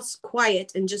our mouths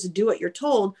quiet and just do what you're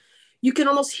told, you can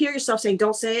almost hear yourself saying,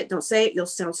 don't say it. You'll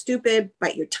sound stupid,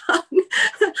 bite your tongue.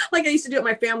 Like I used to do at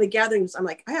my family gatherings. I'm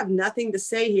like, I have nothing to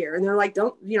say here. And they're like,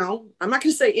 I'm not going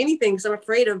to say anything because I'm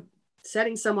afraid of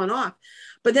setting someone off.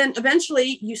 But then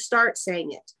eventually you start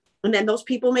saying it. And then those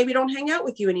people maybe don't hang out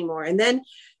with you anymore. And then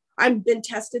I've been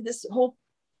tested this whole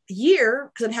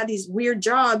year because I've had these weird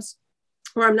jobs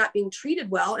where I'm not being treated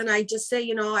well. And I just say,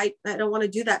 I don't want to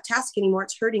do that task anymore.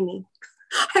 It's hurting me.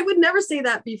 I would never say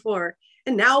that before.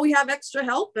 And now we have extra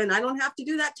help and I don't have to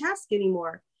do that task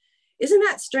anymore. Isn't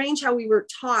that strange how we were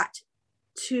taught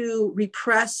to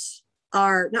repress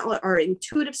not our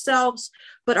intuitive selves,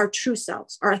 but our true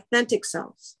selves, our authentic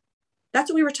selves?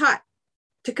 That's what we were taught,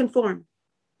 to conform.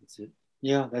 That's it.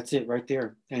 Yeah, that's it right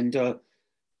there. And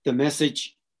the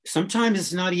message, sometimes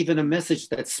it's not even a message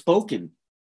that's spoken.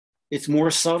 It's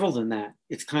more subtle than that.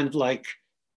 It's kind of like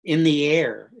in the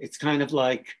air. It's kind of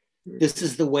like, this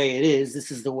is the way it is.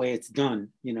 This is the way it's done,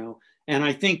 And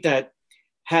I think that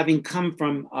having come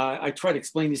from, I tried to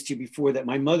explain this to you before, that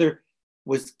my mother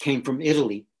came from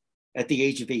Italy at the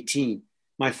age of 18.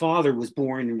 My father was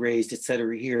born and raised, et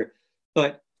cetera, here.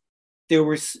 But there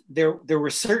were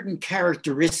certain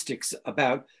characteristics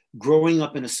about growing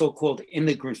up in a so-called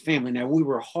immigrant family. Now, we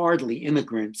were hardly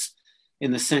immigrants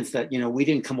in the sense that, we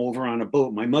didn't come over on a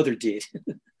boat. My mother did.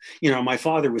 My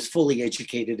father was fully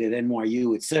educated at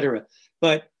NYU, et cetera.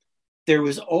 But there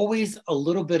was always a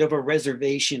little bit of a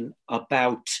reservation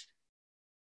about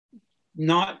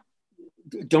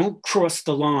don't cross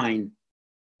the line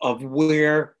of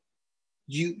where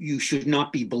you should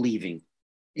not be believing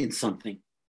in something,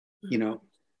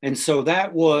 And so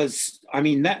that was,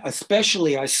 that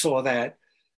especially I saw that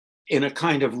in a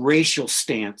kind of racial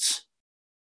stance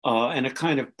and a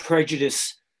kind of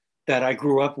prejudice that I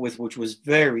grew up with, which was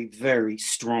very, very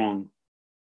strong.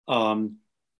 And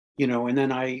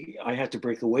then I had to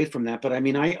break away from that. But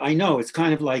I know it's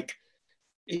kind of like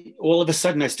all of a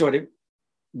sudden I started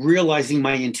realizing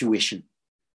my intuition,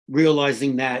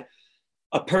 realizing that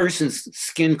a person's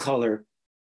skin color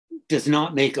does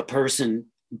not make a person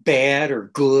bad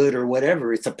or good or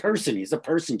whatever. It's a person. He's a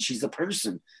person. She's a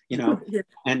person, you know. Yeah.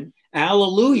 And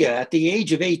hallelujah, at the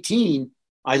age of 18,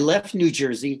 I left New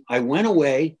Jersey. I went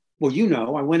away. Well, you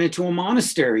know, I went into a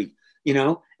monastery, you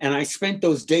know, and I spent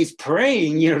those days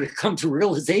praying, you know, to come to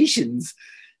realizations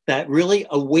that really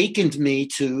awakened me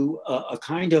to a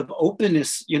kind of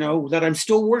openness, you know, that I'm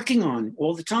still working on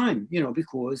all the time, you know,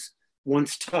 because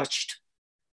once touched,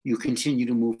 you continue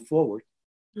to move forward.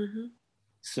 Mm-hmm.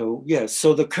 So, yes,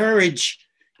 so the courage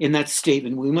in that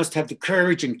statement, we must have the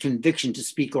courage and conviction to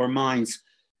speak our minds.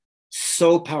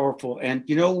 So powerful. And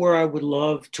you know where I would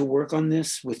love to work on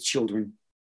this? With children,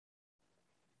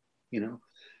 you know.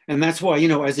 And that's why, you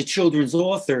know, as a children's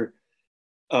author,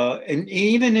 and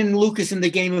even in Lucas and the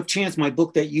Game of Chance, my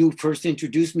book that you first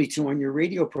introduced me to on your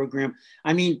radio program,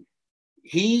 I mean,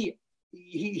 he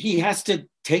has to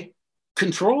take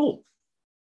control,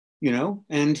 you know,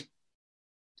 and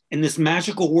in this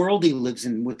magical world he lives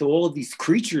in with all of these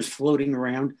creatures floating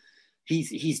around,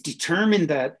 he's determined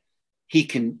that he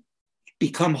can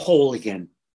become whole again,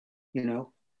 you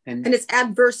know. And it's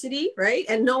adversity, right?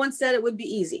 And no one said it would be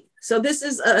easy. So this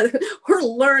is we're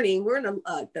learning. We're in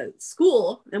a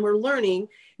school and we're learning.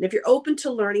 And if you're open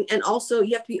to learning, and also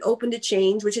you have to be open to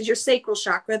change, which is your sacral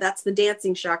chakra. That's the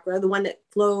dancing chakra, the one that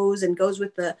flows and goes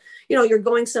with the, you know, you're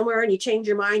going somewhere and you change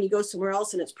your mind, you go somewhere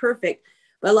else and it's perfect.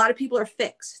 But a lot of people are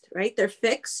fixed, right? They're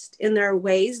fixed in their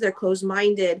ways. They're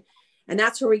closed-minded. And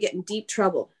that's where we get in deep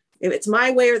trouble. If it's my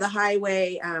way or the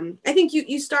highway. I think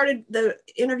you started the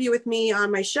interview with me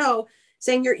on my show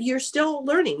saying you're still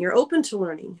learning, you're open to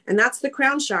learning. And that's the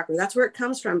crown chakra. That's where it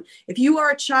comes from. If you are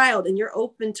a child and you're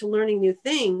open to learning new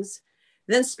things,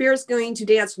 then Spirit's going to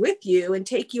dance with you and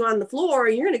take you on the floor.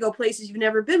 And you're going to go places you've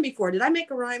never been before. Did I make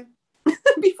a rhyme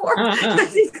before? I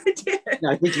think I did.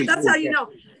 I think you That's did. how you know.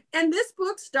 And this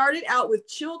book started out with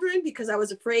children because I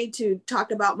was afraid to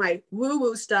talk about my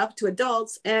woo-woo stuff to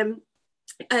adults. And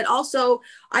also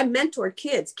I mentored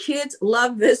kids. Kids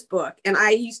love this book. And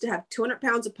I used to have 200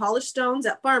 pounds of polished stones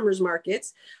at farmers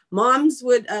markets. Moms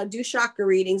would do chakra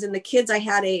readings. And the kids, I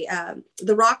had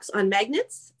the rocks on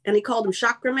magnets, and they called them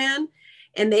Chakra Man.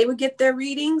 And they would get their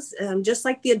readings just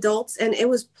like the adults. And it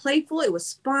was playful. It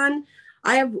was fun.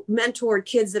 I have mentored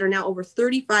kids that are now over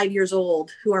 35 years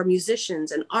old who are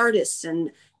musicians and artists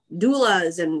and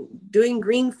doulas and doing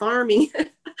green farming.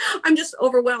 I'm just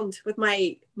overwhelmed with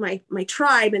my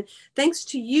tribe. And thanks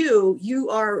to you,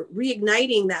 you are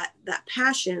reigniting that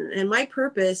passion and my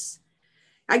purpose.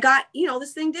 I got, you know,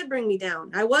 this thing did bring me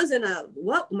down. I was in a,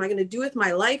 what am I going to do with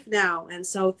my life now? And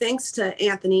so thanks to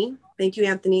Anthony. Thank you,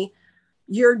 Anthony.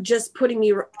 You're just putting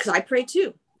me, because I pray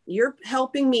too. You're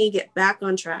helping me get back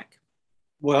on track.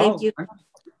 Well, thank you.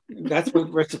 That's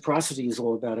what reciprocity is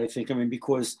all about, I think. I mean,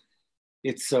 because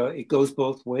it goes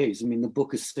both ways. I mean, the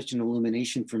book is such an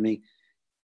illumination for me.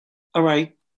 All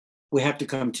right, we have to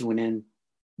come to an end.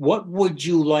 What would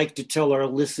you like to tell our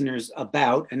listeners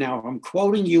about, and now I'm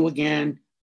quoting you again,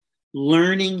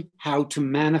 learning how to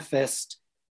manifest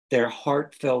their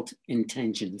heartfelt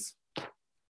intentions? I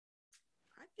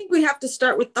think we have to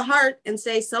start with the heart and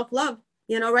say self-love.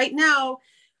 You know, right now,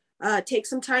 take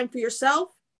some time for yourself,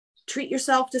 treat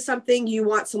yourself to something you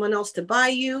want someone else to buy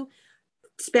you.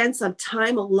 Spend some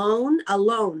time alone,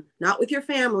 not with your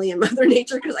family and Mother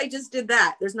Nature, because I just did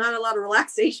that. There's not a lot of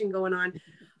relaxation going on,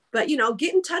 but, you know,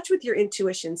 get in touch with your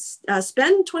intuitions,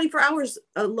 spend 24 hours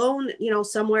alone, you know,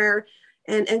 somewhere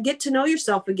and get to know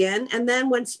yourself again. And then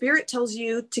when Spirit tells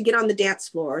you to get on the dance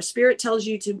floor, or Spirit tells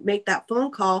you to make that phone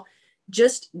call,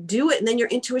 just do it. And then your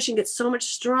intuition gets so much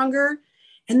stronger.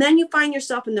 And then you find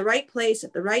yourself in the right place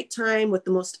at the right time with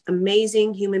the most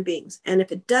amazing human beings. And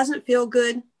if it doesn't feel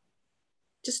good,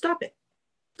 just stop it.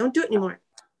 Don't do it anymore.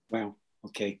 Wow.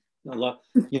 Okay. You know,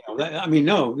 I mean,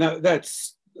 no,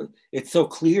 that's, it's so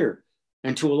clear.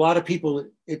 And to a lot of people,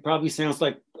 it probably sounds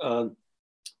like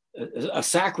a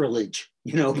sacrilege,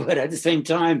 you know, but at the same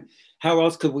time, how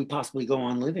else could we possibly go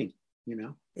on living, you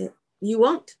know? You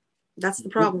won't. That's the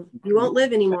problem. You won't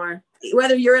live anymore.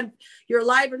 Whether you're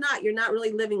alive or not, you're not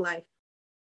really living life.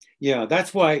 Yeah,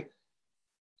 that's why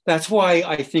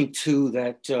I think too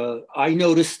that I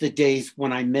notice the days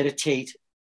when I meditate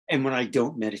and when I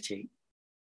don't meditate,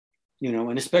 you know,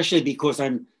 and especially because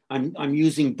I'm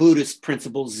using Buddhist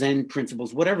principles, Zen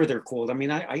principles, whatever they're called. I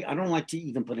mean, I don't like to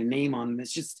even put a name on them.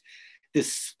 It's just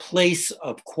this place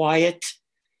of quiet,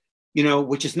 you know,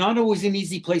 which is not always an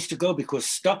easy place to go because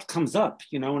stuff comes up,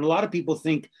 you know, and a lot of people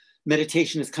think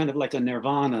meditation is kind of like a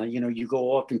nirvana, you know, you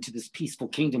go off into this peaceful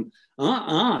kingdom.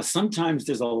 Sometimes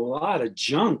there's a lot of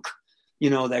junk, you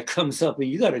know, that comes up and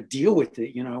you got to deal with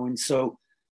it, you know. And so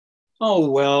Oh,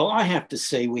 well, I have to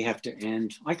say we have to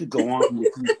end. I could go on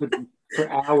with you for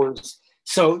hours.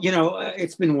 So,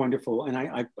 it's been wonderful, and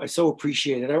I so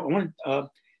appreciate it. I want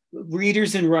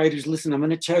readers and writers, listen, I'm going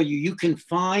to tell you, you can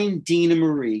find Dina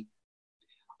Marie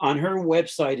on her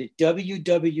website at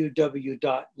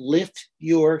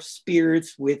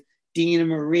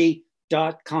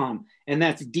www.liftyourspiritswithdinamarie.com. And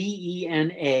that's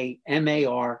DENAMARIE.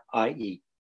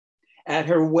 At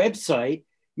her website,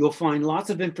 you'll find lots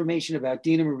of information about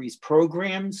Dina Marie's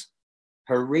programs,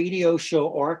 her radio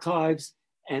show archives,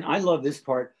 and I love this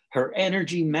part, her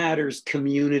Energy Matters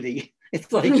community.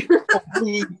 It's like,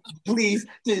 please,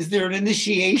 is there an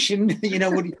initiation? Do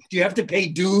you have to pay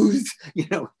dues?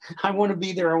 I want to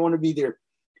be there. I want to be there.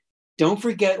 Don't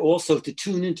forget also to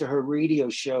tune into her radio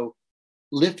show,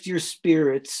 Lift Your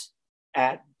Spirits,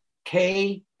 at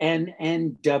KNNW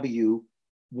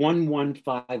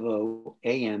 1150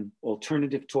 AM,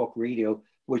 Alternative Talk Radio,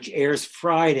 which airs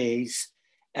Fridays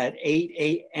at 8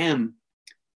 a.m.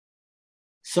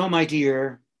 So, my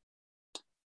dear,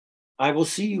 I will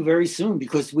see you very soon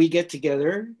because we get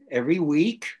together every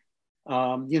week,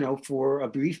 for a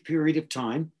brief period of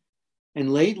time.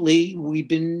 And lately, we've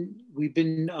been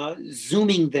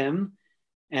Zooming them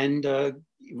and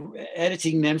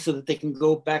editing them so that they can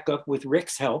go back up with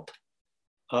Rick's help,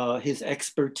 his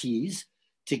expertise,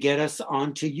 to get us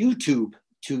onto YouTube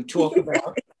to talk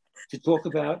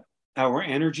about our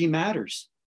Energy Matters.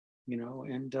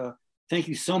 And thank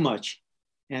you so much.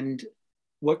 And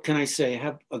what can I say?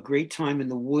 Have a great time in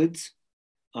the woods.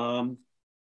 And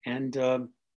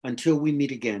until we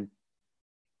meet again.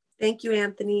 Thank you,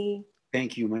 Anthony.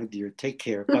 Thank you, my dear. Take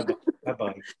care. Bye-bye.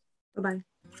 Bye-bye. Bye-bye.